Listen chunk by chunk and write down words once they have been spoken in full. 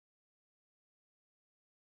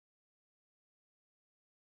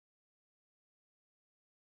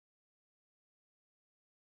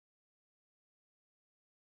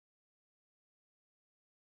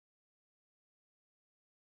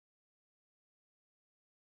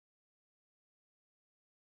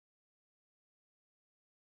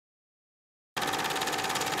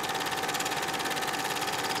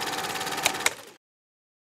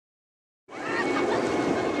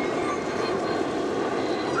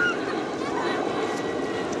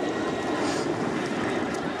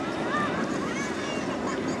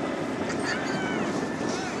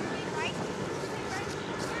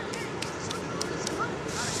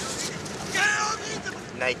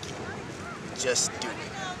Just do it.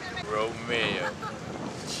 Romeo.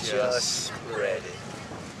 Just spread it.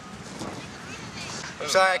 I'm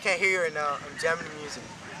sorry I can't hear you right now. I'm jamming the music.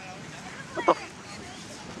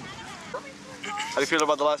 How do you feel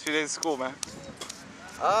about the last few days of school, man?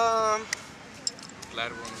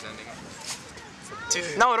 Glad one's ending.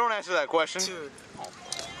 Dude. No, don't answer that question. Dude.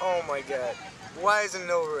 Oh my God. Why isn't it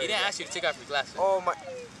over? He didn't ask you to take off your glasses. Oh my.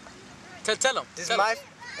 Tell him. This is my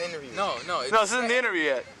interview. No. No, this isn't the interview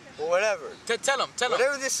yet. Well, whatever. Tell him.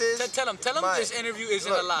 Whatever this is. Tell him this interview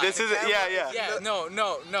isn't a lie. This isn't. Yeah. Yeah. No.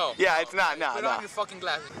 Yeah, it's not. Put on your fucking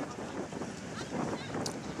glasses.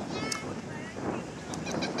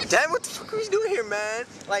 Dad, what the fuck are we doing here, man?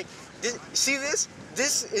 Like, see this?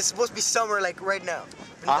 This is supposed to be summer, like, right now.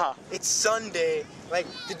 It's Sunday, like,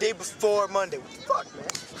 the day before Monday. What the fuck, man?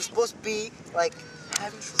 We're supposed to be, like,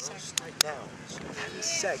 having sex right now. Having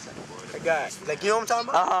sex. I got, like, you know what I'm talking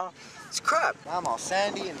about? It's crap. Now I'm all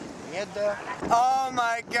sandy and mierda. Oh,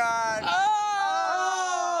 my God.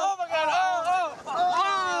 Oh my God.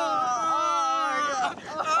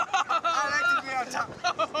 I like to be on top.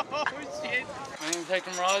 Oh, shit. My name's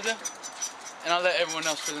Hector Morales, and I'll let everyone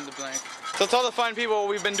else fill in the blank. So tell the fine people what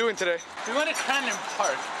we've been doing today. We went to Crandon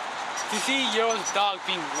Park to see Yo's dog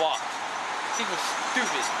being walked. He was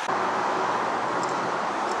stupid.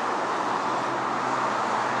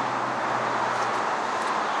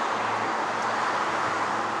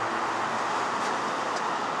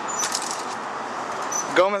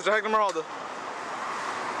 Go, Mr. Hector Morales.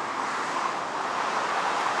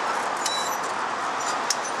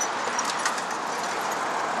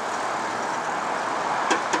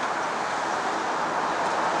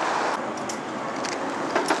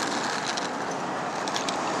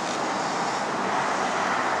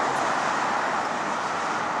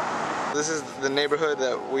 This is the neighborhood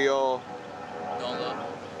that we all Don't look.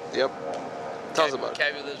 Yep. Tell us about it.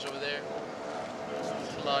 Cabby lives over there.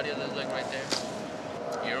 Claudia lives like right there.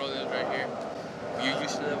 Euro lives right here. You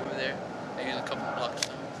used to live over there. I use a couple blocks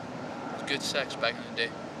now. It was good sex back in the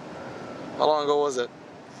day. How long ago was it?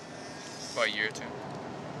 About a year or two.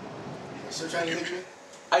 You still trying to hit me?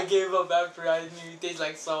 I gave up after I knew you taste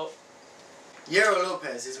like salt. Yero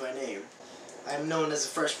Lopez is my name. I'm known as the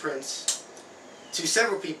Fresh Prince to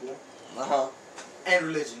several people. And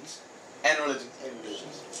religions. And religion.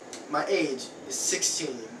 My age is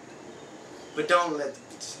 16, but don't let the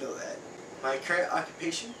bitches know that. My current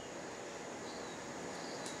occupation?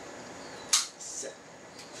 Sex.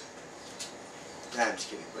 Nah, I'm just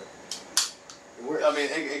kidding, but it works. I mean,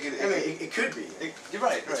 it could be. You're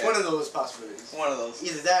right. It's one of those possibilities. One of those.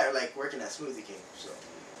 Either that or like working at Smoothie King. So.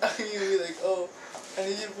 You'd be like, oh, I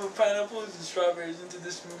need you to put pineapples and strawberries into the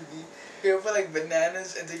smoothie. You're gonna put like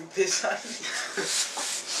bananas and take a piss on it.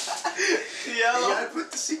 You gotta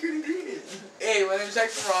put the secret ingredient. Hey, my name's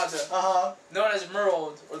Hector Morales. Known as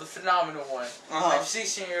Merled, or the Phenomenal One. I'm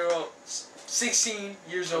 16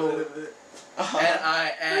 years old. And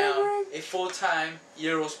I am a full-time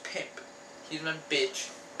Euro's pimp. He's my bitch.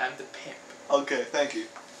 I'm the pimp. Okay, thank you.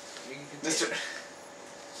 Mr.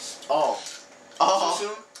 Too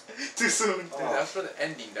soon? Too soon. Dude, that's for the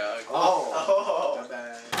ending, dog. My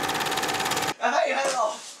bad. I thought you had it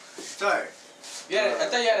off. Sorry. Yeah, I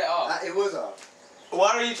thought you had it off. It was off.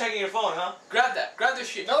 Why are you checking your phone, huh? Grab that. Grab this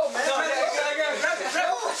shit. No, man.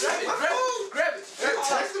 Grab it.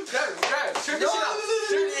 Turn this shit off.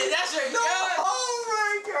 That's right. No. Oh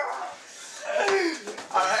my God.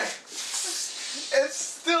 Alright. It's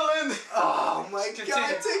still in. Oh my God. Take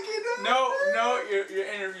it off. No, you're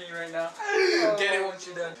interviewing right now. Get it once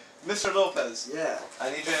you're done. Mr. Lopez. Yeah.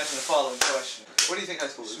 I need you to answer the following question. What do you think high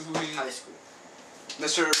school is? High school.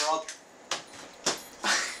 Mr. Morales.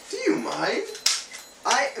 Do you mind?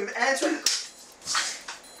 I am answering.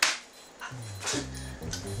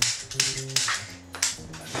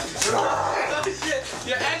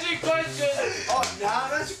 You're answering questions. Oh, now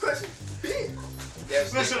that's your question.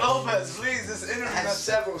 Yes, Mr. Lopez, please, this interview. I have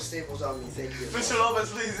several staples on me, thank you. Mr. Lopez,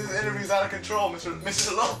 please, this interview's out of control.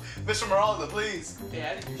 Mr. Morales, please.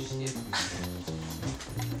 Yeah, I didn't do shit.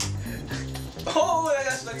 Oh, I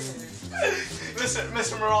got stuck in there.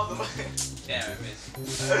 Mr. Morales, please. Damn, I missed.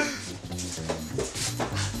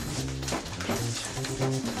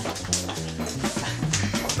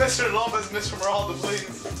 Mr. Lopez, Mr. Morales, please.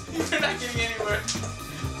 You're not getting anywhere.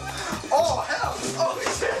 Oh, hell! Oh,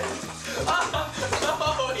 shit!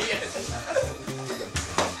 Oh, yes.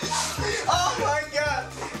 Oh, my God!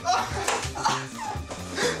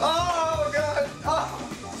 Oh, God!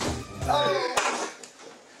 Oh!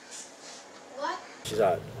 What? She's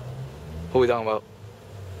out. Who are we talking about?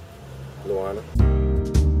 Luana.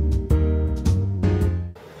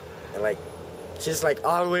 And like, Just like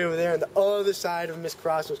all the way over there on the other side of Miss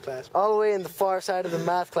Crossman's class. All the way in the far side of the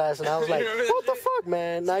math class. And I was like, what the fuck,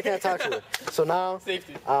 man? Now I can't talk to her. So now,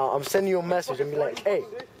 I'm sending you a message and be like, hey,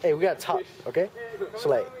 we gotta talk, okay? So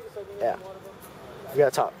like, yeah, we gotta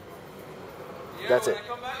talk. That's it.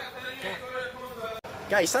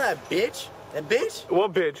 Guy, you saw that bitch? That bitch?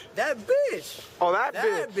 What bitch? That bitch. Oh, that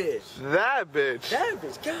bitch. That bitch. That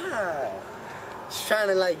bitch. God. She's trying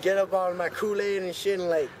to like get up on my Kool-Aid and shit and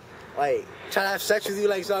like try to have sex with you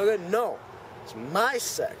like it's all good. No, it's my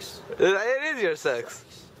sex. It is your sex.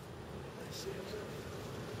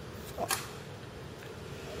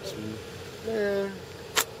 Man,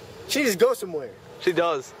 she needs to go somewhere. She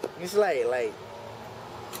does. It's like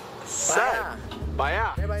Sad.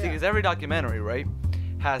 Baya. See, because every documentary, right,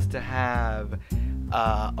 has to have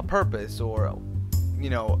a purpose or, you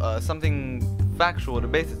know, something factual to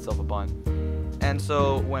base itself upon. And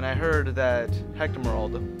so when I heard that Hector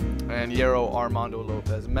Meralda and Yero Armando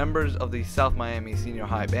Lopez, members of the South Miami Senior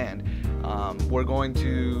High Band, were going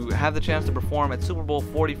to have the chance to perform at Super Bowl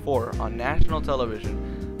 44 on national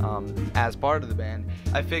television as part of the band,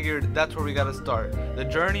 I figured that's where we gotta start. The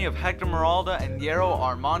journey of Hector Meralda and Yero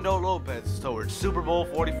Armando Lopez towards Super Bowl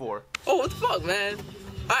 44. Oh, what the fuck, man?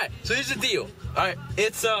 Alright, so here's the deal. Alright,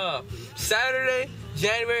 it's Saturday,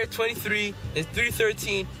 January 23, it's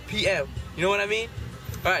 3:13 p.m. You know what I mean?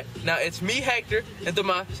 Alright, now it's me, Hector, and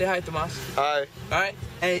Tomás. Say hi, Tomás. Hi. Alright,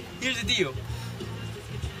 and here's the deal.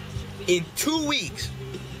 In 2 weeks,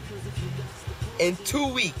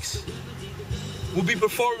 we'll be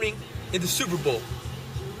performing in the Super Bowl.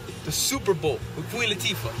 The Super Bowl with Queen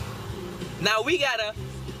Latifah. Now we gotta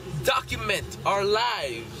document our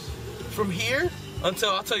lives from here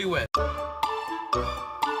until I'll tell you when.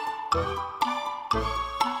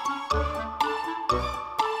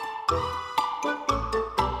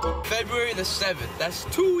 February the 7th. That's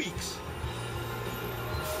 2 weeks.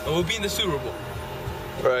 And we'll be in the Super Bowl.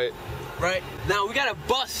 Right. Right? Now we got a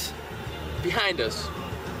bus behind us.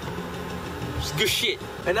 It's good shit.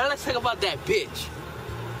 And now let's talk about that bitch.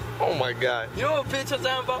 Oh my God. You know what bitch I'm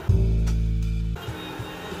talking about?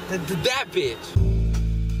 That bitch.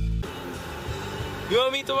 You know what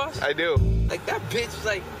I mean, Tomás? I do. Like that bitch was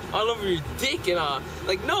like all over your dick and all.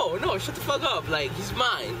 Like no, shut the fuck up. Like he's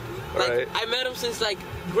mine. Like Right. I met him since like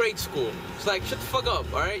grade school. It's like shut the fuck up,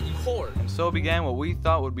 alright? You whore. And so began what we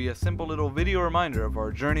thought would be a simple little video reminder of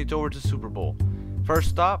our journey towards the Super Bowl. First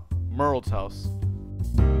stop, Merle's house.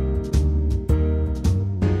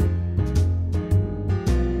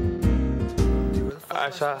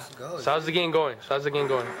 So how's the game going?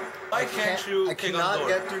 Why can't you I kick on cannot the door?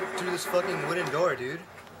 get through this fucking wooden door, dude.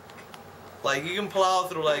 Like, you can plow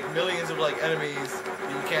through, like, millions of, like, enemies that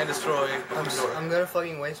you can't destroy. I'm gonna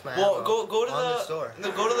fucking waste my Well, ammo go to on the the store.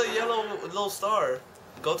 No, go to the yellow little star.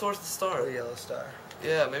 Go towards the star. The yellow star.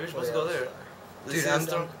 Yeah, maybe you're supposed to go there. Dude, See the I'm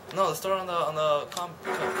star? No, the star on the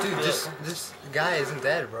Dude, this guy isn't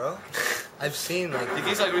dead, bro. I've seen like He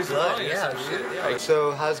keeps like blood. respawning. Yeah, and some dude. shit. Yeah.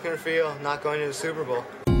 So how's it gonna feel not going to the Super Bowl?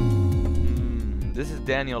 This is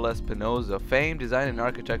Daniel Espinoza, famed design and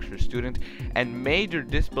architecture student and major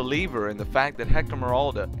disbeliever in the fact that Hector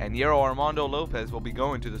Meralda and Yero Armando Lopez will be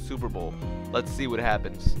going to the Super Bowl. Let's see what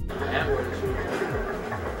happens. I am going to the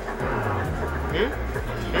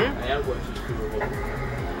Super Bowl.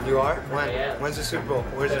 You are? When? I am. When's the Super Bowl?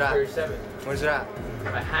 Where's it at? February 7th. Where's it at?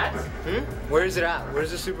 My hat? Where is it at? Where's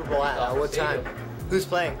the Super Bowl at? At what time? Who's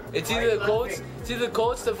playing? It's either the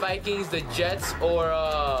Colts, the Vikings, the Jets, or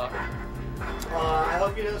I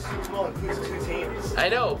hope you know the Super Bowl includes 2 teams. I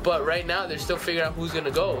know, but right now they're still figuring out who's gonna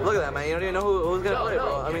go. Look at that, man. You don't even know who's gonna play,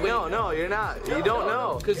 bro. I mean, no, you're not. You don't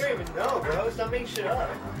know. You don't even know, bro. Stop making shit up.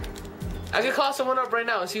 I can call someone up right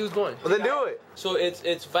now and see who's going. Well, then do it. So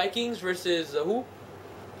it's Vikings versus who?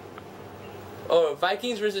 Oh,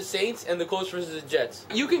 Vikings versus Saints and the Colts versus the Jets.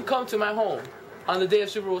 You can come to my home on the day of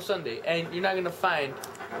Super Bowl Sunday, and you're not gonna find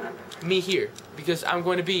me here because I'm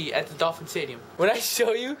going to be at the Dolphin Stadium. When I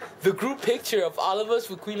show you the group picture of all of us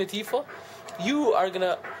with Queen Latifah, you are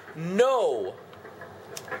gonna know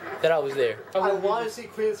that I was there. I want to see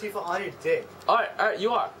Queen Latifah on your dick. All right,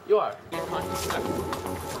 you are.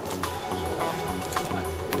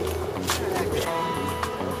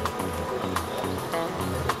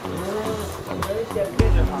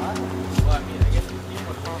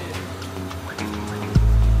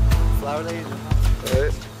 Flower ladies.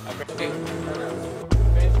 Right. Dude,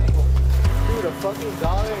 a fucking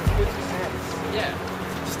 $1.50.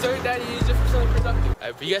 Yeah. Story Daddy used it for something productive.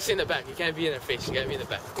 Alright, but you gotta sit in the back. You can't be in their face. You gotta be in the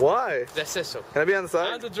back. Why? That says so. Can I be on the I'm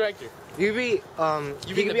side? the director. You be You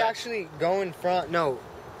you be in could the be back. actually going front. No.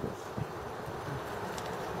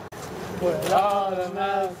 with all the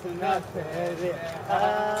mouths and nothing,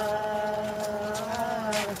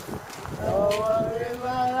 don't worry,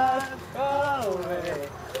 my life away.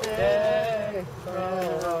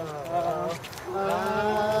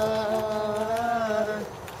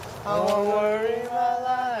 I won't worry my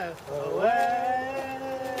life away.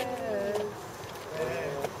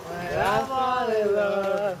 When I fall in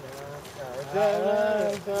love,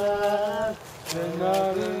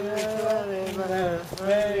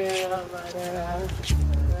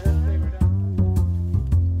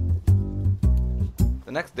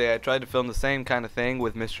 The next day I tried to film the same kind of thing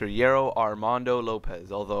with Mr. Yero Armando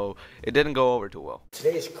Lopez, although it didn't go over too well.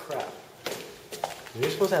 Today's crap. We're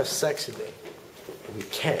supposed to have sex today, but we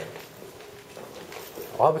can't.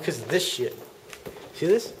 All because of this shit. See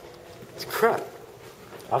this? It's crap.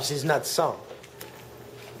 Obviously it's not the song.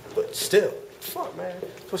 But still, fuck man. We're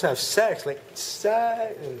supposed to have sex, like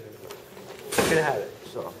sex. We're gonna have it,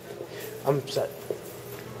 so I'm upset.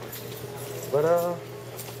 But I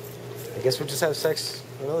guess we'll just have sex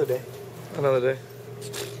another day. Another day.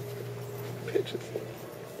 Pictures.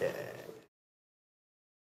 Yeah.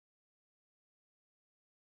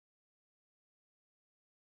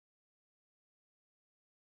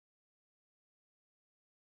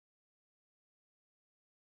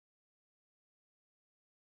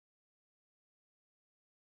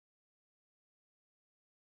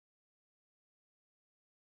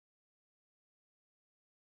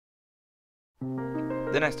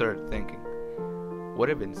 Then I started thinking, what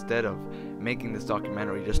if instead of making this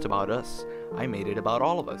documentary just about us, I made it about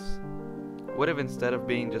all of us? What if instead of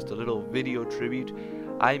being just a little video tribute,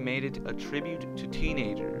 I made it a tribute to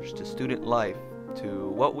teenagers, to student life, to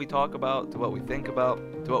what we talk about, to what we think about,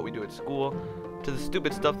 to what we do at school, to the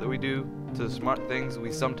stupid stuff that we do, to the smart things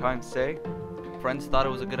we sometimes say? Friends thought it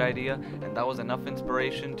was a good idea, and that was enough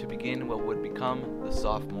inspiration to begin what would become the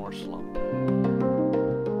Sophomore Slump.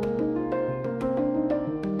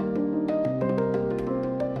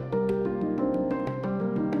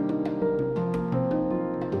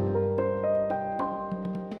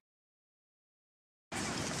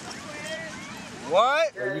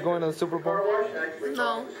 What? Are you going to the Super Bowl?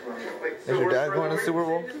 No. Is your dad going to the Super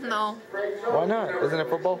Bowl? No. Why not? Isn't it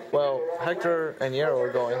football? Well, Hector and Yero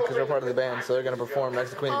are going because they're part of the band, so they're going to perform next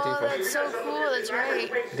to Queen Oh, Latifah. that's so cool. That's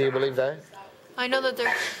right. Do you believe that? I know that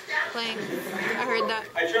they're playing. I heard that.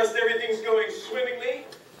 I trust everything's going swimmingly.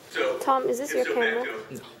 So, Tom, is this your camera?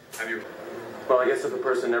 Have you? Well, I guess if a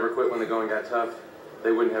person never quit when the going got tough,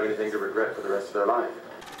 they wouldn't have anything to regret for the rest of their life.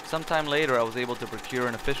 Sometime later, I was able to procure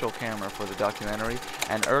an official camera for the documentary,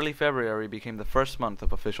 and early February became the first month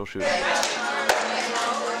of official shooting.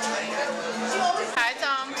 Hi,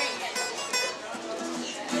 Tom.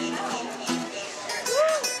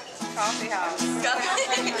 Coffee house.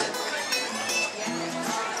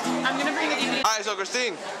 I'm gonna bring the DVD. Alright, so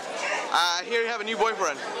Christine, I hear you have a new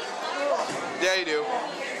boyfriend. Yeah, you do.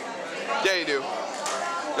 Yeah, you do.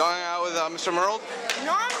 Going out with Mr. Merle?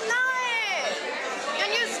 No, I'm not. Can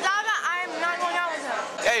you stop it? I'm not going out with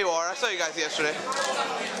him. Yeah, you are. I saw you guys yesterday.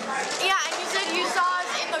 Yeah, and you said you saw us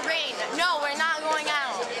in the rain. No, we're not going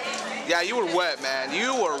out. Yeah, you were wet, man.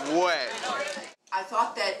 You were wet. I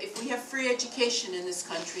thought that if we have free education in this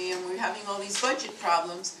country and we're having all these budget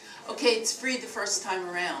problems, okay, it's free the first time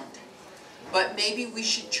around. But maybe we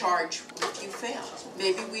should charge if you fail.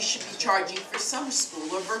 Maybe we should be charging for summer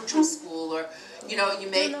school or virtual school, or you know,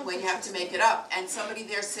 when you have to make it up. And somebody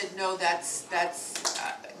there said, no, that's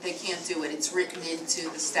they can't do it. It's written into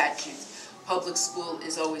the statutes. Public school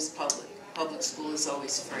is always public. Public school is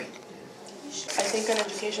always free. I think an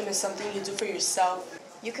education is something you do for yourself.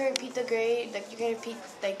 You can repeat the grade, like you can repeat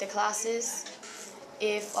like the classes.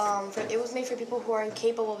 If it was made for people who are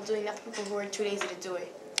incapable of doing that, for people who are too lazy to do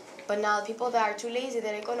it. But now the people that are too lazy,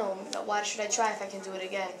 they're like, oh no, why should I try if I can do it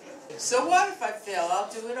again? So what if I fail? I'll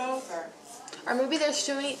do it over. Or maybe there's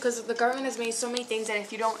too many, because the government has made so many things that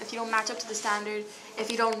if you don't match up to the standard,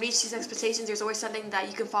 if you don't reach these expectations, there's always something that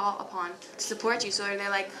you can fall upon to support you. So they're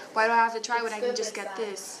like, why do I have to try when I can just get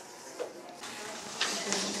this?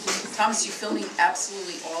 Thomas, you filming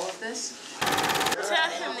absolutely all of this? Tell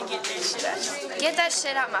him to get that shit out. Get that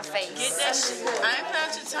shit out my face. Get that shit. I ain't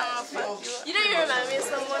proud to tell my You know you remind me of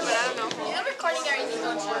someone, but I don't know. You're recording everything,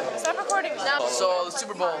 don't you? Stop recording now. So the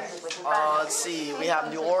Super Bowl. Let's see. We have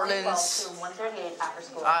New Orleans.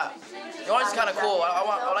 New Orleans is kind of cool.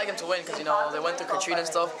 I like him to win because you know they went through Katrina and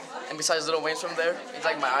stuff. And besides Lil Wayne's from there, he's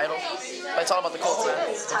like my idol. But it's all about the Colts, man.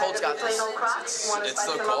 The Colts got this. It's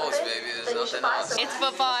the Colts, baby. There's nothing else. It's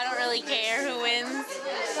football. I don't really care who wins.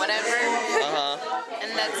 Whatever.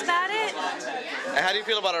 And that's about it. And how do you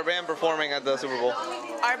feel about our band performing at the Super Bowl?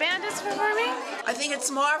 Our band is performing? I think it's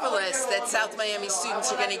marvelous that South Miami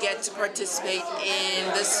students are going to get to participate in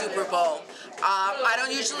the Super Bowl. I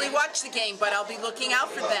don't usually watch the game, but I'll be looking out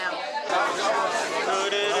for them.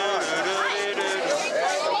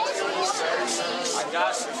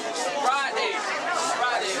 Friday.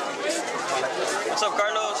 What's up,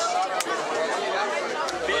 Carlos?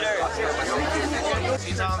 Peter.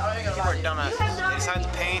 See, Tom, people are dumbasses. They decide to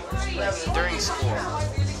paint during school.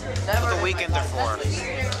 That's what the weekends are for.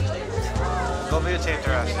 Go videotape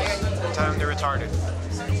their asses. Tell them they're retarded.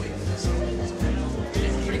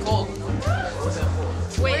 Pretty cold.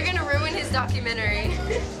 We're gonna ruin his documentary.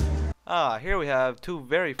 Here we have two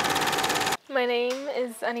very... My name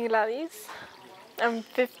is Ani Gladys. I'm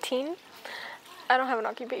 15. I don't have an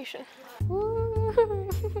occupation.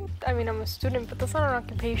 I mean, I'm a student, but that's not an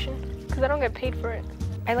occupation because I don't get paid for it.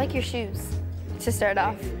 I like your shoes, to start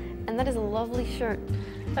off, and that is a lovely shirt.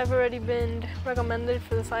 I've already been recommended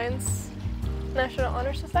for the Science National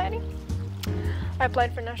Honor Society. I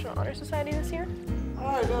applied for National Honor Society this year.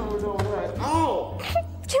 I don't know that. Oh!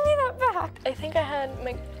 Give me that back! I think I had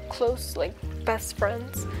my close, best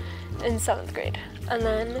friends in 7th grade. And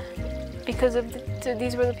then, because of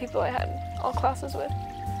these were the people I had all classes with.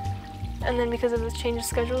 And then because of the change of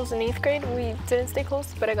schedules in 8th grade, we didn't stay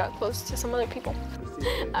close, but I got close to some other people.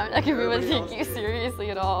 I'm not gonna be able to take you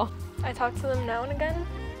seriously at all. I talk to them now and again,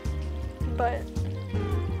 but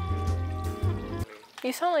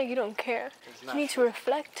you sound like you don't care. You need to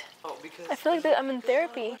reflect. I feel like that I'm in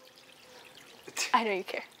therapy. I know you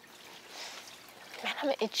care. Man,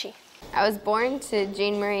 I'm itchy. I was born to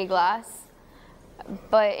Jane Marie Glass,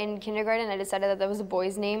 but in kindergarten I decided that was a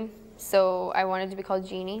boy's name, so I wanted to be called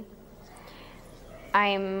Jeannie.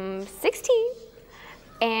 I'm 16,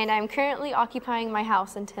 and I'm currently occupying my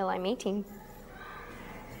house until I'm 18.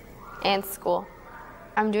 And school.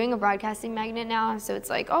 I'm doing a broadcasting magnet now, so it's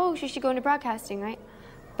like, oh, she should go into broadcasting, right?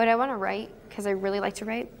 But I want to write, because I really like to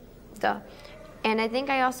write. Duh. And I think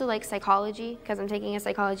I also like psychology, because I'm taking a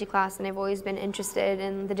psychology class, and I've always been interested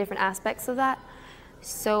in the different aspects of that.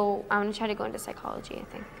 So I'm going to try to go into psychology, I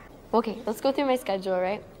think. Okay, let's go through my schedule,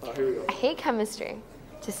 right? Oh, here we go. I hate chemistry.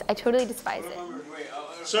 I totally despise it.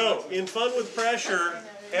 So, in Fun with Pressure,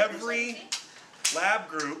 every lab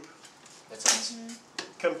group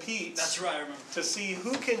competes to see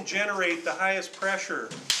who can generate the highest pressure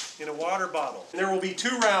in a water bottle. And there will be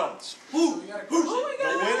 2 rounds. The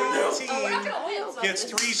winning team gets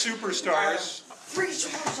 3 superstars. 3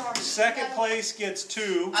 superstars. Second place gets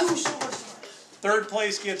 2. Third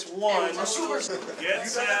place gets 1. Get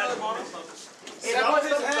set. Stop the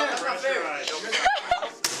pressurized.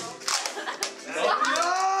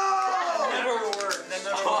 Never work.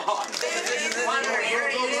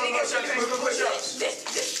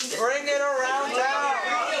 Bring it around town.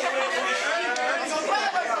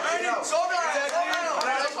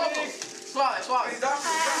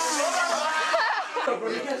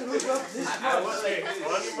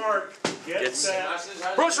 On your mark. Get set.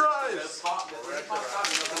 Pressurize.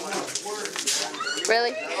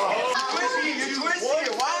 Really? You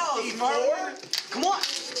twisted. Wow, smart. Come on.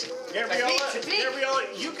 Gabriella,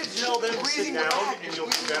 you could tell them to sit down and you'll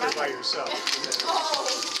be better by yourself.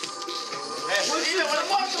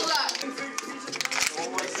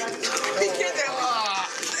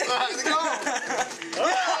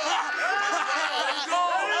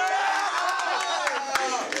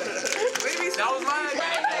 That was mine.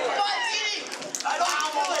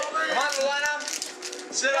 Come on, Luana.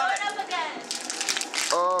 Sit on it.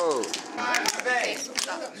 Oh.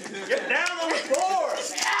 Get down on the floor.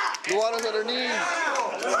 Luana's on her knees.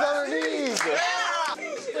 She's on her knees.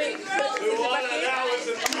 Luana, that was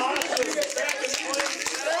an awesome second place.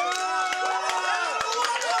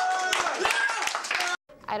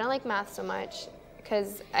 I don't like math so much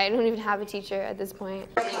because I don't even have a teacher at this point.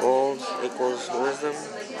 Walls equals wisdom,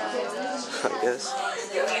 I guess.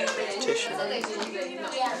 Tissue.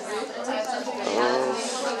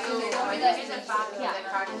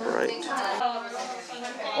 Right.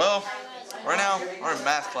 Well, right now we're in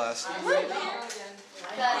math class.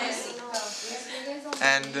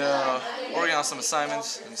 And we're working on some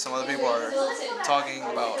assignments, and some other people are talking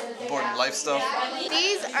about important life stuff.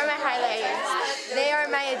 These are my highlighters. They are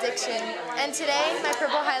my addiction. And today, my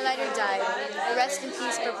purple highlighter died. Rest in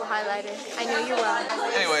peace, purple highlighter. I know you're well.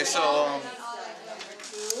 Anyway, so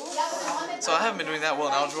I haven't been doing that well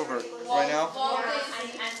in algebra, but right now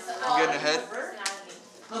I'm getting ahead,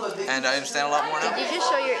 and I understand a lot more now. Did you just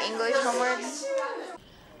show your English homework?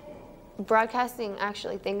 Broadcasting,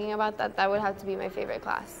 actually, thinking about that, that would have to be my favorite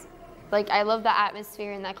class. Like, I love the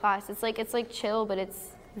atmosphere in that class. It's like chill, but I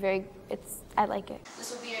like it.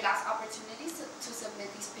 This will be your last opportunity to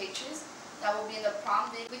submit these pictures that will be in the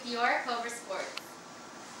prom day with your cover sport.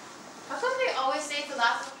 How come they always say the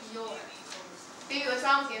last one is yours? Phoebe, what's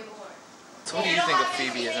wrong with you before? So what do you think of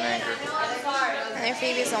Phoebe as an anchor? I think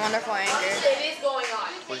Phoebe is a wonderful anchor. It is going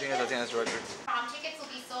on. What do you think of Tatiana's director? Prom tickets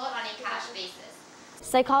will be sold on a cash basis.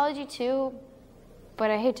 Psychology too,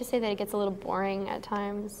 but I hate to say that it gets a little boring at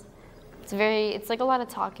times. It's like a lot of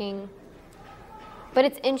talking. But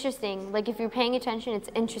it's interesting. Like, if you're paying attention, it's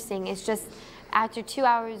interesting. It's just, after 2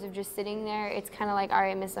 hours of just sitting there, it's kind of like, all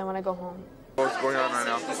right, miss, I want to go home. What's going on right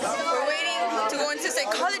now? We're waiting to go into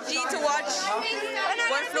psychology to watch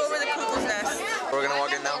One Flew Over the Cuckoo's Nest. We're gonna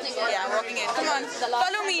walk in now? Yeah, I'm walking in. Come on,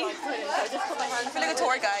 follow me. I feel like a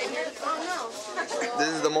tour guide. This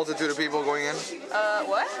is the multitude of people going in?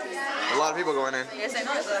 What? A lot of people going in. Yes, I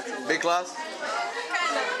know that. Big class?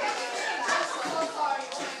 Kind of.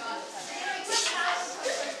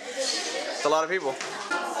 It's a lot of people.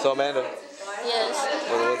 So Amanda, Yes.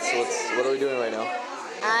 what are we doing right now?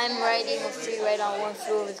 I'm writing a free write on One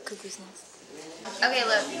Flew Over the Cuckoo's Nest. Okay,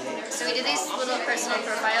 look. So we did these little personal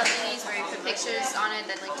profile thingies where we put pictures on it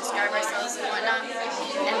that like describe ourselves and whatnot.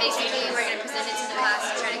 And basically we're gonna present it to the class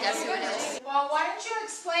and try to guess who it is. Well, why don't you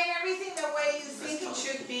explain everything the way you think it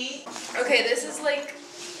should be? Okay, this is like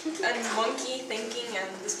a monkey thinking, and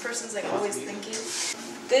this person's like always thinking.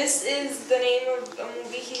 This is the name of a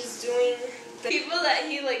movie he's doing. The people that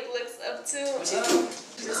he like looks up to. This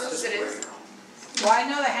is who it is. Well, I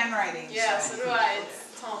know the handwriting. Yeah, so do I.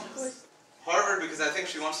 It's Tom's. Harvard, because I think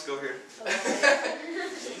she wants to go here.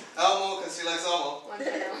 Elmo, because she likes Elmo.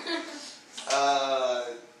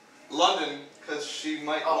 London, because she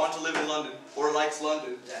might want to live in London, or likes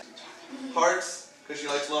London. Hearts, because she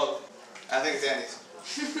likes love. I think it's Annie's.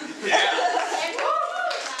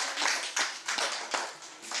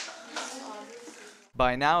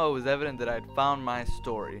 By now it was evident that I'd found my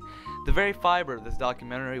story. The very fiber of this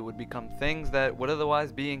documentary would become things that would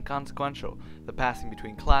otherwise be inconsequential. The passing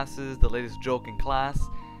between classes, the latest joke in class,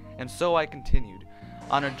 and so I continued,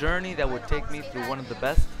 on a journey that would take me through one of the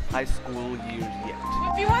best high school years yet.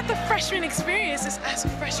 If you want the freshman experience, just ask a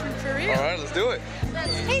freshman for real. Alright, let's do it.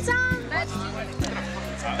 Hey, Tom!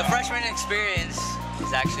 The freshman experience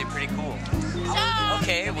is actually pretty cool.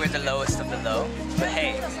 Okay, we're the lowest of the low, but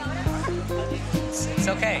hey, it's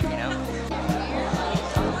okay, you know?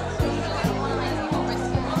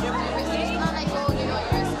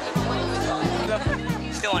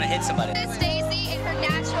 Still want to hit somebody. Stacy in her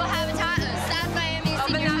natural habitat of South Miami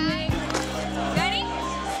Senior High. Ready?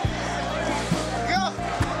 Go!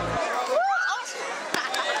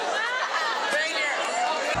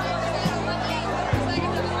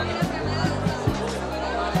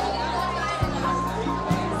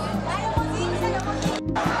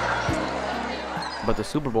 But the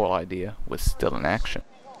Super Bowl idea was still in action.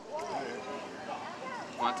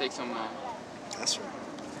 Want to take some? That's right.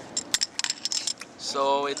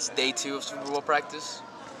 So it's day 2 of Super Bowl practice,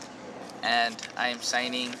 and I am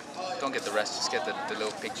signing. Don't get the rest. Just get the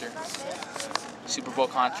little picture. Super Bowl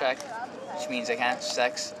contract, which means I can't have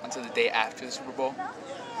sex until the day after the Super Bowl.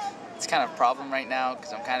 It's kind of a problem right now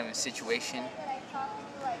because I'm kind of in a situation.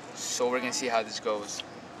 So we're gonna see how this goes.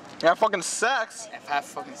 You have fucking sex? If I have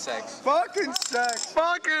fucking sex. Fucking sex!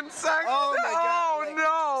 Fucking sex! Oh my God!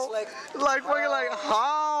 Oh no! Like fucking like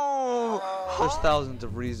how? There's thousands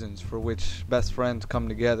of reasons for which best friends come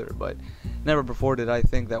together, but never before did I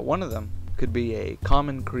think that one of them could be a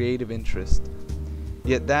common creative interest.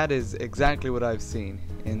 Yet that is exactly what I've seen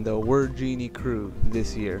in the Word Genie crew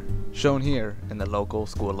this year, shown here in the local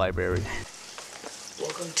school library.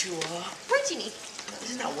 Welcome to Word Genie.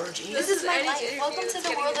 This is not Word Genie. This is my life. Welcome to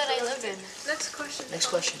the world that I live in. Next question. Next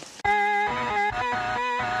question.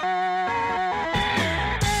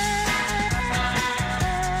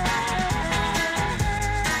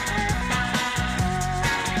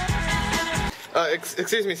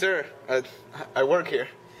 Excuse me, sir. I work here.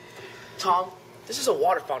 Tom, this is a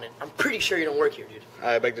water fountain. I'm pretty sure you don't work here, dude.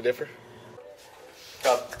 I beg to differ.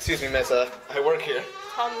 Excuse me, miss. I work here.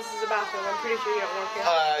 Tom, this is a bathroom. I'm pretty sure you don't work here.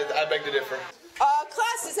 I beg to differ.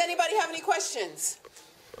 Class, does anybody have any questions?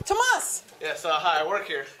 Tomás! Yes, hi, I work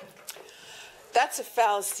here. That's a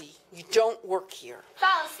fallacy. You don't work here.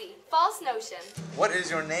 Fallacy. False notion. What is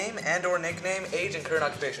your name and/or nickname, age, and current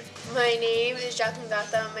occupation? My name is Jacqueline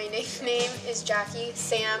Gata. My nickname is Jackie,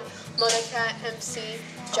 Sam, Monacat, MC,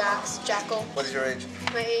 Jax, Jackal. What is your age?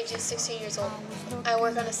 My age is 16 years old. I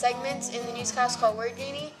work on a segment in the newscast called Word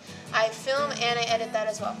Genie. I film and I edit that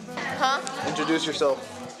as well. Huh? Introduce yourself.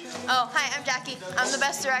 Oh, hi, I'm Jackie. I'm the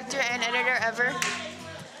best director and editor ever.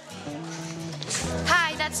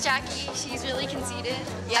 Hi, that's Jackie. She's really conceited.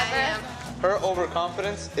 Yeah, I am. Her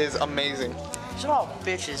overconfidence is amazing. These are all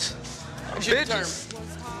bitches. Bitches.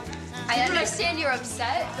 I understand you're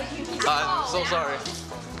upset, but you need to I'm so sorry.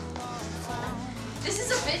 This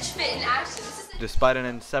is a bitch fit in action. Despite an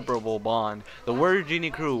inseparable bond, the Word Genie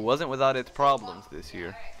crew wasn't without its problems this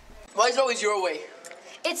year. Why is it always your way?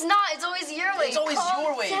 It's not. It's always your way. It's always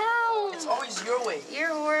your way. Down. It's always your way. You're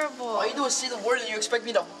horrible. All you do is see the word and you expect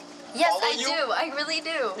me to Yes, follow I you? do. I really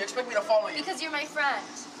do. You expect me to follow you? Because you're my friend.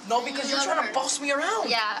 No, because you're trying to boss me around.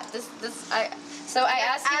 Yeah, so I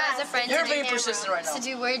asked you as a friend You're to do very persistent right now. To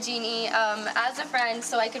do Word Genie as a friend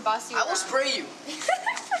so I could boss you I will around. spray you.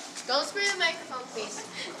 Don't spray the microphone, please.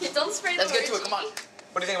 Don't spray the Let's get to Word it, come on. Genie.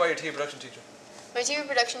 What do you think about your TV production teacher? My TV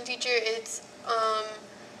production teacher,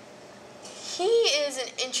 he is an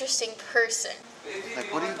interesting person.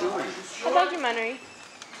 Like, what are you doing? A documentary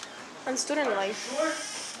on student life.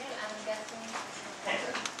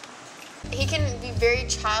 He can be very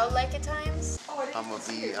childlike at times. I'm a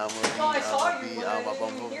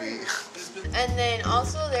bumblebee. And then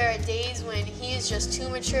also there are days when he is just too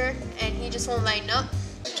mature and he just won't lighten up.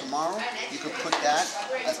 Tomorrow, you could put that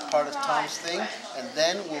as part of Tom's thing, and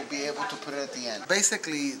then we'll be able to put it at the end.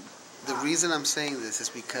 Basically, the reason I'm saying this is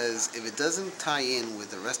because if it doesn't tie in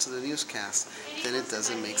with the rest of the newscast, then it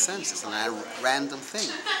doesn't make sense. It's a random thing.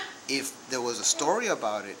 If there was a story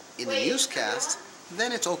about it in the newscast,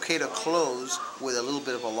 then it's okay to close with a little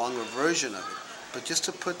bit of a longer version of it. But just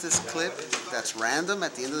to put this clip that's random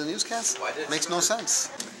at the end of the newscast makes no sense.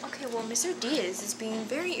 Okay, well, Mr. Diaz is being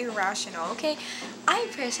very irrational, okay? I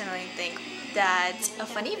personally think that a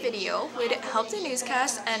funny video would help the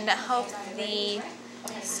newscast and help the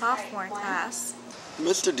sophomore class.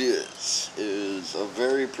 Mr. Diaz is a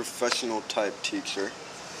very professional type teacher,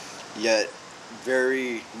 yet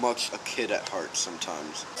very much a kid at heart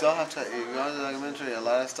sometimes. Still have to, if you watch the documentary, a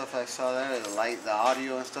lot of stuff I saw there, the light, the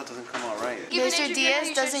audio and stuff doesn't come out right. Mr.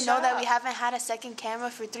 Diaz doesn't know that we haven't had a second camera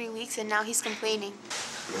for 3 weeks and now he's complaining.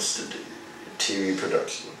 Mr. D, TV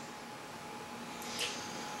production.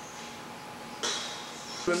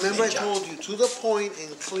 Remember I told you, to the point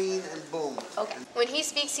and clean and boom. Okay. When he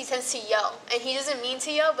speaks, he tends to yell. And he doesn't mean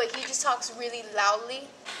to yell, but he just talks really loudly.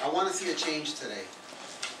 I want to see a change today.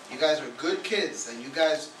 You guys are good kids, and you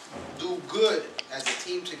guys do good as a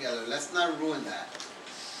team together. Let's not ruin that.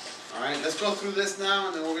 All right, let's go through this now,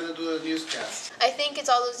 and then we're going to do a newscast. I think it's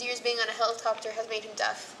all those years being on a helicopter has made him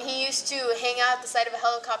deaf. He used to hang out at the side of a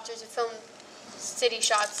helicopter to film city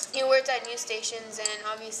shots. He worked at news stations, and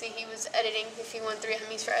obviously he was editing if he won 3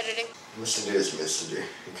 Emmys for editing. Mr. D is Mr. D.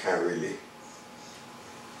 You can't really...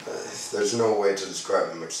 there's no way to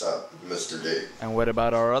describe him except Mr. D. And what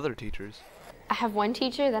about our other teachers? I have one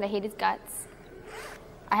teacher that I hate his guts.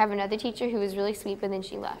 I have another teacher who was really sweet, but then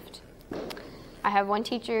she left. I have one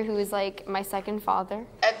teacher who is like my second father.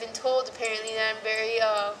 I've been told apparently that I'm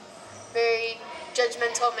very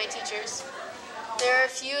judgmental of my teachers. There are a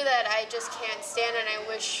few that I just can't stand and I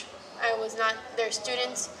wish I was not their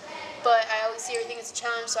students, but I always see everything as a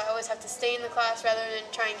challenge, so I always have to stay in the class rather than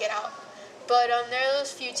try and get out. But there are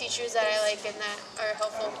those few teachers that I like and that are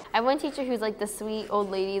helpful. I have one teacher who's like the sweet old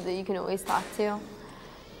lady that you can always talk to.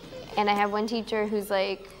 And I have one teacher who's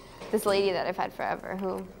like this lady that I've had forever,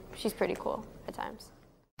 who she's pretty cool at times.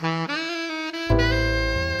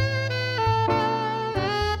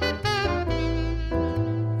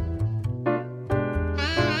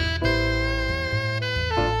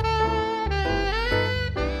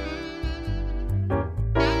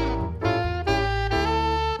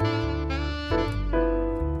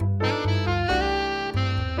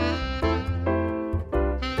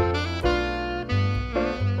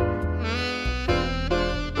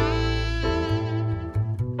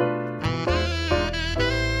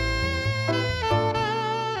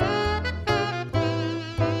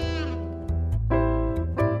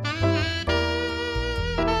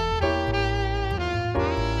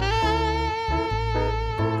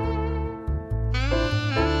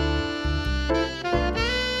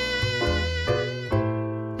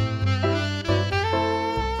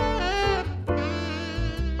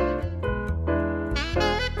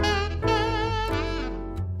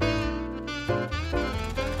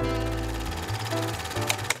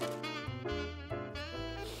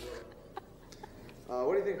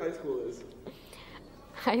 What do you think high school is?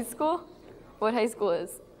 High school? What high school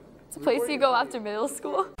is? It's a place you go after middle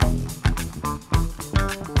school.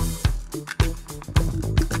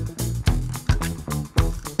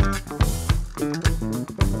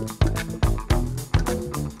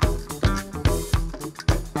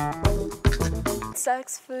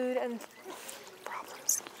 Sex, food, and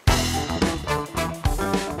problems.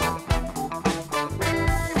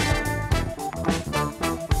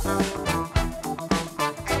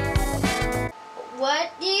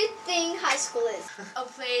 a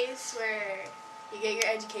place where you get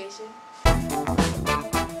your education.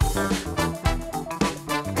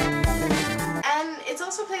 And it's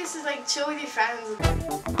also a place to like chill with your friends.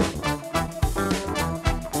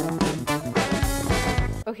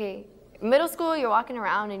 Okay, middle school, you're walking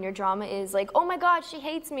around and your drama is like, oh my God, she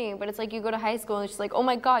hates me. But it's like you go to high school and it's just like, oh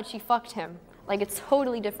my God, she fucked him. Like, it's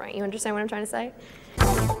totally different. You understand what I'm trying to say?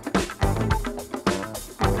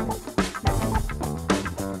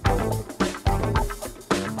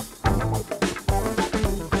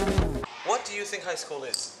 What do you think high school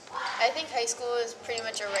is? I think high school is pretty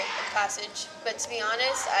much a rite of passage. But to be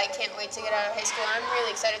honest, I can't wait to get out of high school. I'm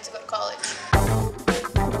really excited to go to college.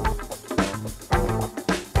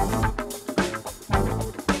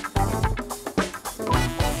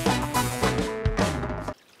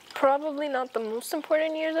 Probably not the most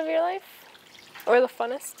important years of your life, or the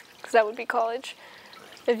funnest, because that would be college,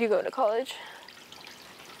 if you go to college.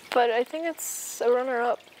 But I think it's a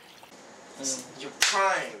runner-up. Your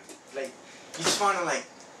prime, like, you just wanna like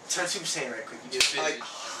turn Super Saiyan right quick. You just like,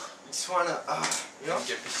 you just wanna, you know,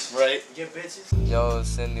 right? Get bitches. Yo,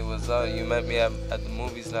 Cindy, what's up? You met me at the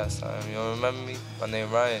movies last time. You don't remember me? My name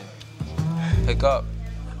Ryan. Pick up.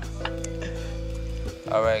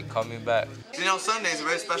 All right, call me back. You know, Sunday's a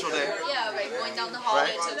very special day. Yeah, right. Going down the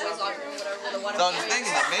hallway Right? to the boys' locker room, whatever, with the water. So I'm just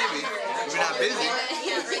thinking that maybe, if we're not busy,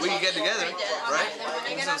 we can get together, right?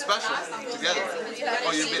 And do something special together.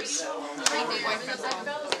 Oh, you're a bitch.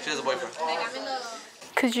 She has a boyfriend.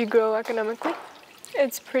 Because you grow academically,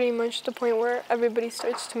 it's pretty much the point where everybody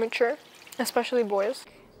starts to mature, especially boys.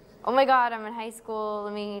 Oh my God, I'm in high school.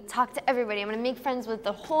 Let me talk to everybody. I'm gonna make friends with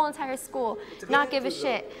the whole entire school, not give a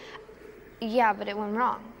shit. Yeah, but it went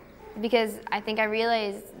wrong. Because I think I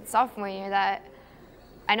realized sophomore year that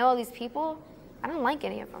I know all these people, I don't like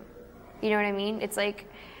any of them. You know what I mean? It's like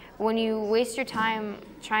when you waste your time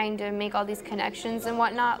trying to make all these connections and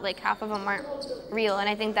whatnot, like half of them aren't real. And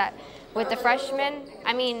I think that with the freshmen,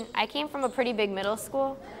 I mean, I came from a pretty big middle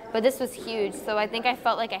school, but this was huge. So I think I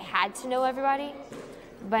felt like I had to know everybody.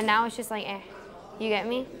 But now it's just like, eh, you get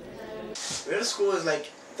me? Middle school is like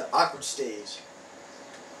the awkward stage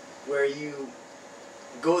where you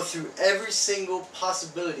go through every single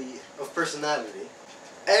possibility of personality.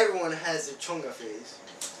 Everyone has their chonga phase.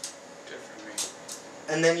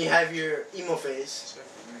 And then you have your emo phase.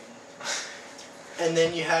 And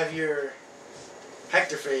then you have your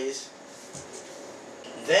Hector phase.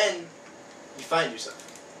 Then you find yourself.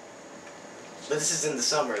 But this is in the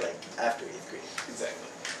summer, like after 8th grade.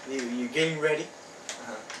 Exactly. You're getting ready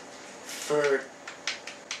for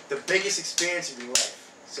the biggest experience of your life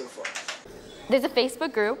so far. There's a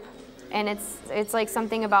Facebook group, and it's like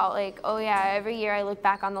something about like, oh yeah, every year I look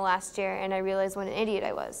back on the last year and I realize what an idiot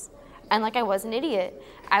I was. And like I was an idiot.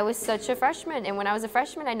 I was such a freshman, and when I was a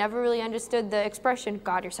freshman, I never really understood the expression,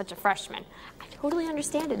 God, you're such a freshman. I totally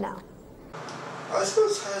understand it now. High school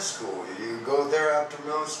is high school. You go there after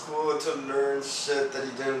middle school to learn shit that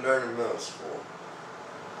you didn't learn in middle school.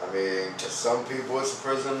 I mean, to some people it's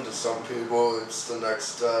prison, to some people it's the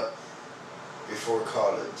next step before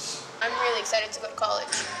college. I'm really excited to go to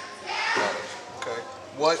college. Okay.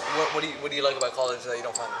 What do you like about college that you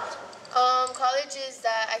don't find in high school? College is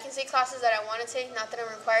that I can take classes that I want to take, not that I'm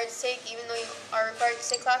required to take, even though you are required to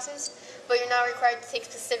take classes, but you're not required to take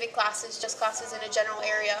specific classes, just classes in a general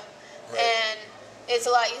area. Right. And it's a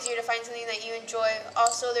lot easier to find something that you enjoy.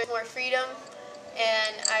 Also, there's more freedom,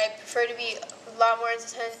 and I prefer to be a lot more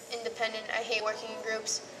independent. I hate working in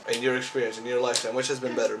groups. In your experience, in your lifetime, which has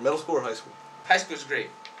been better, middle school or high school? High school's great.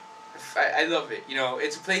 I love it. You know,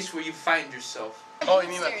 it's a place where you find yourself. Oh, you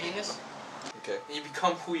mean my penis? Okay. And you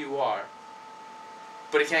become who you are.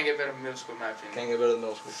 But it can't get better than middle school, in my opinion. Can't get better than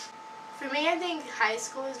middle school. For me, I think high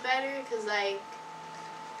school is better because, like,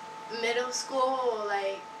 middle school,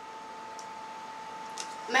 like,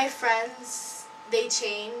 my friends, they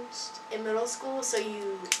changed in middle school, so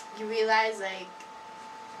you realize, like,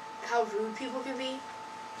 how rude people can be.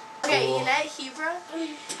 Okay, Yannette Hebra,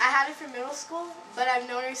 I had her from middle school, but I've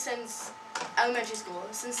known her since elementary school,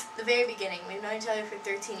 since the very beginning. We've known each other for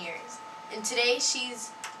 13 years. And today,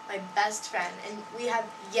 she's my best friend, and we have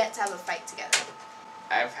yet to have a fight together.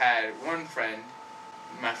 I've had one friend,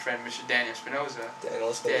 my friend Mr. Daniel Espinoza.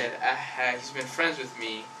 He's been friends with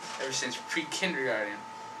me ever since pre-kindergarten,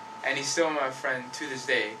 and he's still my friend to this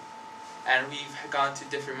day. And we've gone to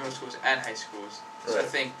different middle schools and high schools, so I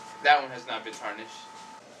think that one has not been tarnished.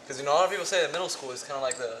 Because you know, a lot of people say that middle school is kind of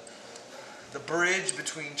like the bridge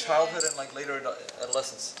between childhood and like later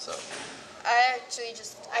adolescence. So I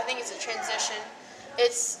think it's a transition.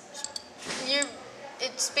 It's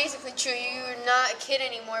basically true. You're not a kid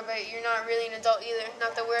anymore, but you're not really an adult either.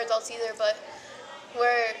 Not that we're adults either, but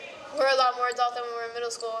we're a lot more adult than when we were in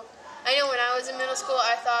middle school. I know when I was in middle school,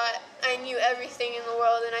 I thought I knew everything in the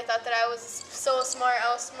world, and I thought that I was so smart.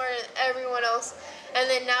 I was smarter than everyone else. And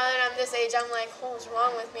then now that I'm this age, I'm like, what's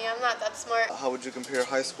wrong with me? I'm not that smart. How would you compare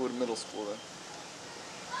high school to middle school then?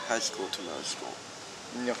 High school to middle school.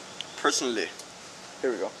 Yeah. Personally,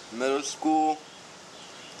 here we go. Middle school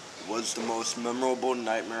was the most memorable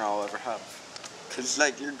nightmare I'll ever have. Cause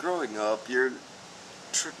like you're growing up, you're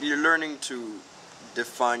learning to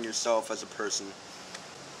define yourself as a person.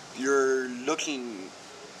 You're looking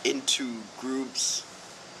into groups,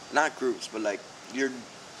 not groups, but like you're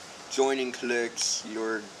joining cliques,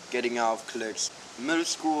 you're getting out of cliques. Middle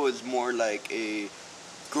school is more like a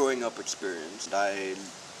growing up experience. I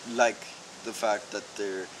like the fact that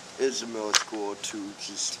there is a middle school to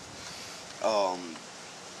just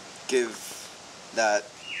give that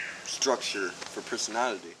structure for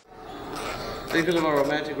personality. Think of our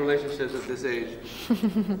romantic relationships at this age.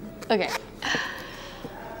 Okay.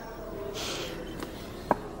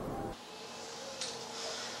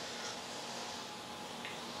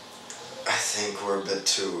 I think we're a bit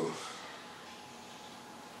too...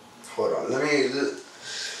 Hold on,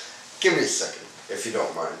 give me a second, if you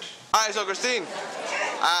don't mind. Alright, so Christine,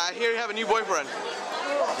 I hear you have a new boyfriend.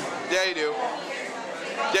 Yeah, you do.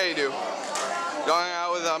 Yeah, you do. Going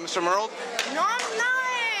out with Mr. Merle? No, I'm not.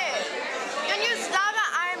 Can you stop it?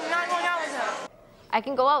 I'm not going out with him. I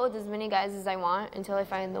can go out with as many guys as I want until I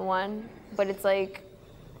find the one, but it's like,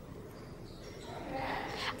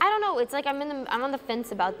 I don't know, it's like I'm on the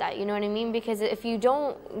fence about that, you know what I mean? Because if you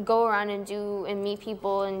don't go around and meet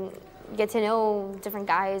people and get to know different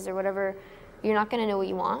guys or whatever, you're not gonna know what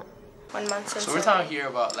you want. 1 month since. So we're talking here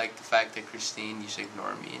about like the fact that Christine used to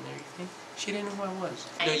ignore me and everything. She didn't know who I was.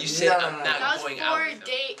 No, you said I'm not going out with them.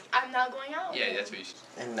 Date. I'm not going out. Yeah, that's what you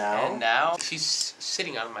said. And now? And now she's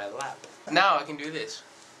sitting on my lap. Now I can do this.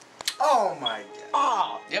 Oh my god.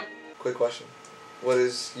 Oh. Yep. Quick question. What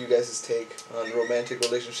is you guys' take on romantic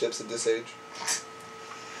relationships at this age?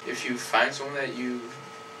 If you find someone that you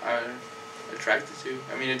are attracted to,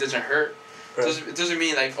 I mean, it doesn't hurt. Right. It doesn't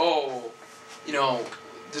mean like, oh, you know,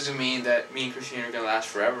 doesn't mean that me and Christine are gonna last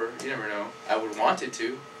forever. You never know. I would want it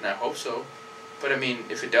to, and I hope so. But I mean,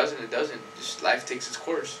 if it doesn't, it doesn't. Just life takes its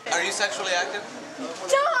course. Are you sexually active? No!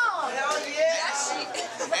 Hell yes!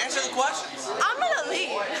 Answer the questions. I'm gonna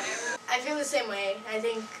leave. I feel the same way. I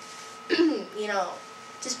think, you know,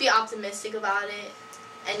 just be optimistic about it,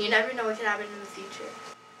 and you never know what can happen in the future.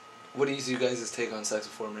 What is you guys' take on sex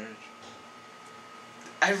before marriage?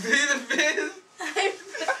 I plead the fifth.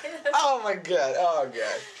 Oh my god, oh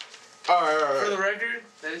god. Alright. For the record,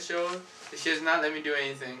 let it show that she has not let me do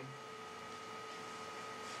anything.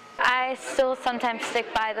 I still sometimes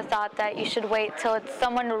stick by the thought that you should wait till it's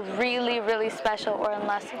someone really, really special, or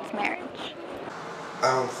unless it's marriage.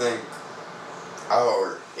 I don't think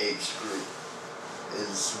our age group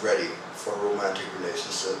is ready for romantic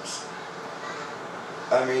relationships.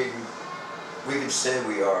 I mean, we can say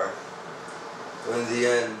we are, but in the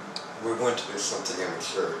end, we're going to do something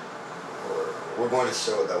immature. Or we're going to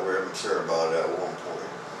show that we're immature about it at one point.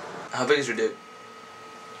 How big is your dick?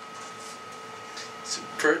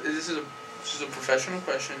 This is a professional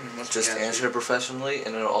question. Just answer it professionally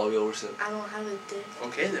and it'll all be over soon. I don't have a dick.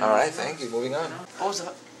 Okay then. Alright, thank you. Moving on. What was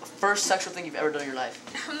the first sexual thing you've ever done in your life?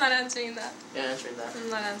 I'm not answering that. You're not answering that. I'm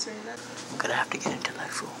not answering that. I'm gonna have to get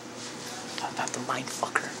intellectual. I'm about to mind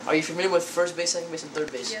fucker. Are you familiar with first base, second base, and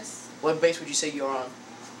third base? Yes. What base would you say you're on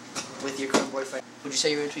with your current boyfriend? Would you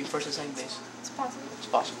say you're in between first and second base? It's possible. It's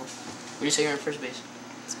possible. Would you say you're in first base?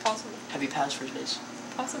 It's possible. Have you passed first base?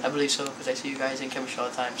 Possible. I believe so, because I see you guys in chemistry all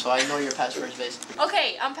the time, so I know you're past first base.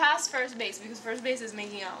 Okay, I'm past first base because first base is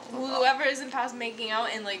making out. Whoever isn't past making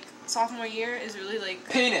out in like sophomore year is really like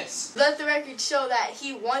penis. Let the record show that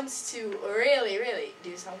he wants to really, really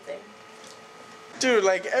do something. Dude,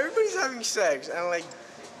 like everybody's having sex, and like,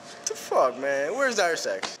 what the fuck, man? Where's our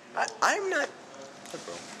sex? I'm not. Look,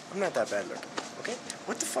 bro, I'm not that bad looking. Okay?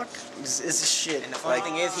 What the fuck is this shit? And the funny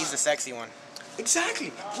thing is, he's the sexy one.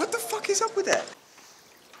 Exactly. What the fuck is up with that?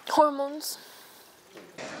 Hormones.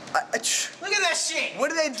 Look at that shit. What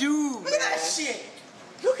did I do? Look at that shit.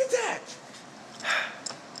 Look at that.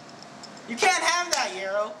 You can't have that,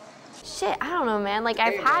 Euro. Shit, I don't know, man. Like,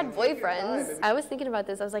 I've had boyfriends. I was thinking about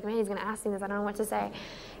this. I was like, man, he's gonna ask me this. I don't know what to say.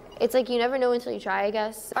 It's like you never know until you try, I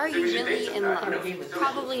guess. Are you really in love?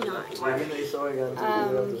 Probably not.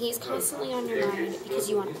 He's constantly on your mind because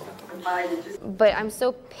you want to fuck. But I'm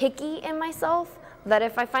so picky in myself that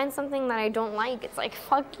if I find something that I don't like, it's like,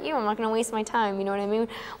 fuck you, I'm not gonna waste my time, you know what I mean?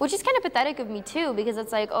 Which is kind of pathetic of me too, because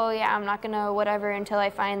it's like, oh yeah, I'm not gonna whatever until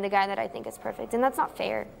I find the guy that I think is perfect. And that's not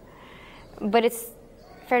fair. But it's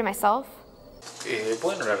fair to myself.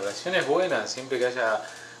 Bueno, la relación es buena, siempre que haya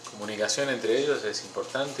comunicación entre ellos es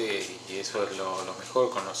importante y eso es lo mejor,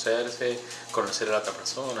 conocerse, conocer a la otra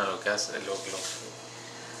persona, lo que hace,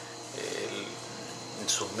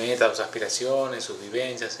 sus metas, sus aspiraciones, sus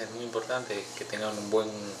vivencias, es muy importante que tengan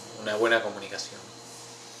una buena comunicación.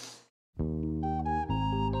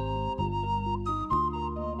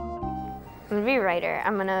 I'm gonna be a writer.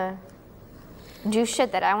 I'm gonna do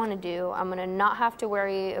shit that I want to do. I'm gonna not have to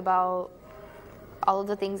worry about all of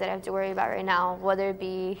the things that I have to worry about right now, whether it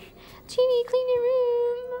be, Jeannie, clean your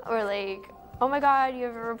room, or like, oh my God, you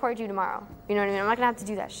have a report due tomorrow. You know what I mean? I'm not gonna have to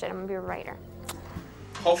do that shit. I'm gonna be a writer.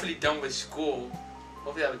 Hopefully done with school.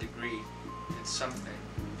 Hopefully have a degree in something.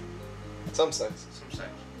 Some sex. Some sex.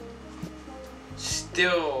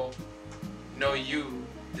 Still know you,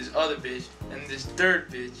 this other bitch, and this third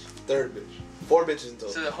bitch. Third bitch. 4 bitches in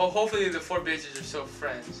total. So hopefully the 4 bitches are still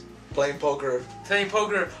friends. Playing poker. Playing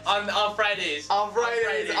poker on Fridays. On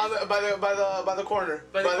Fridays. By the corner.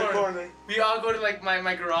 By the corner. We all go to like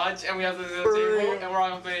my garage and we have the little table and we're all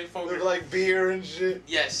gonna play poker. With like beer and shit.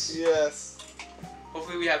 Yes. Yes.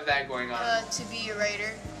 Hopefully we have that going on. To be a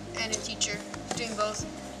writer and a teacher, doing both,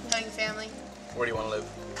 having family. Where do you want to live?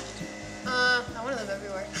 I want to live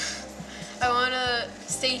everywhere. I want to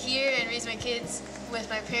stay here and raise my kids with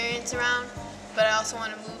my parents around, but I also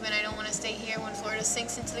want to move and I don't want to stay here when Florida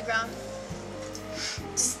sinks into the ground.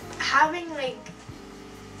 Just having like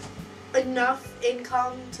enough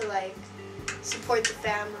income to like support the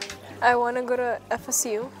family. I want to go to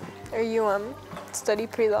FSU or study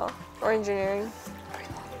pre-law or engineering.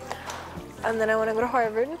 And then I want to go to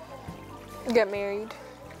Harvard, get married,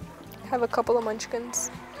 have a couple of munchkins.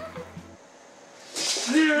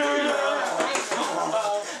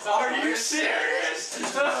 Are you serious?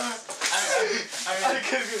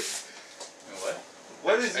 What?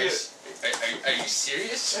 What is this? Are you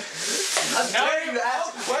serious? I'm trying to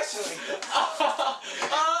ask a question.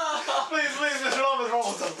 Please, Mr.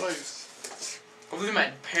 Lopez, please. Hopefully my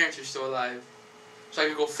parents are still alive, so I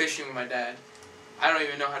can go fishing with my dad. I don't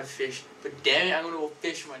even know how to fish, but damn it, I'm gonna go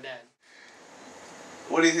fish with my dad.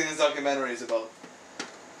 What do you think this documentary is about?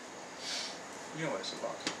 You know what it's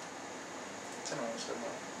about. Tell me what it's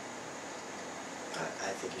about.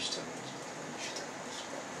 I think you should tell me what it's about. You should tell me what it's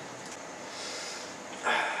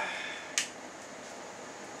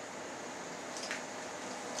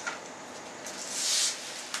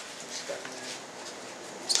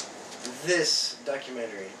about. This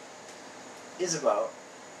documentary is about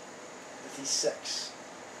the sex.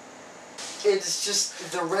 It's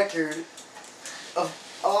just the record of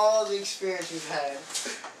all the experience we've had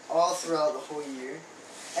all throughout the whole year,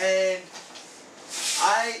 and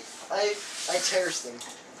I cherish them,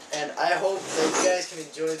 and I hope that you guys can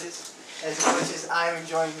enjoy this as much as I'm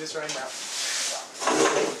enjoying this right now.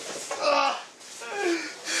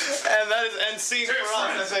 And that is end scene for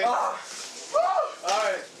us, I think.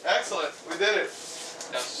 Alright, excellent. We did it.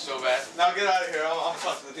 That was so bad. Now get out of here. I'll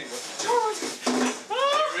talk to the people.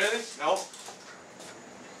 Really? No.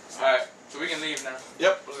 Alright, so we can leave now.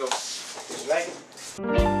 Yep, let's go.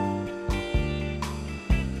 Right.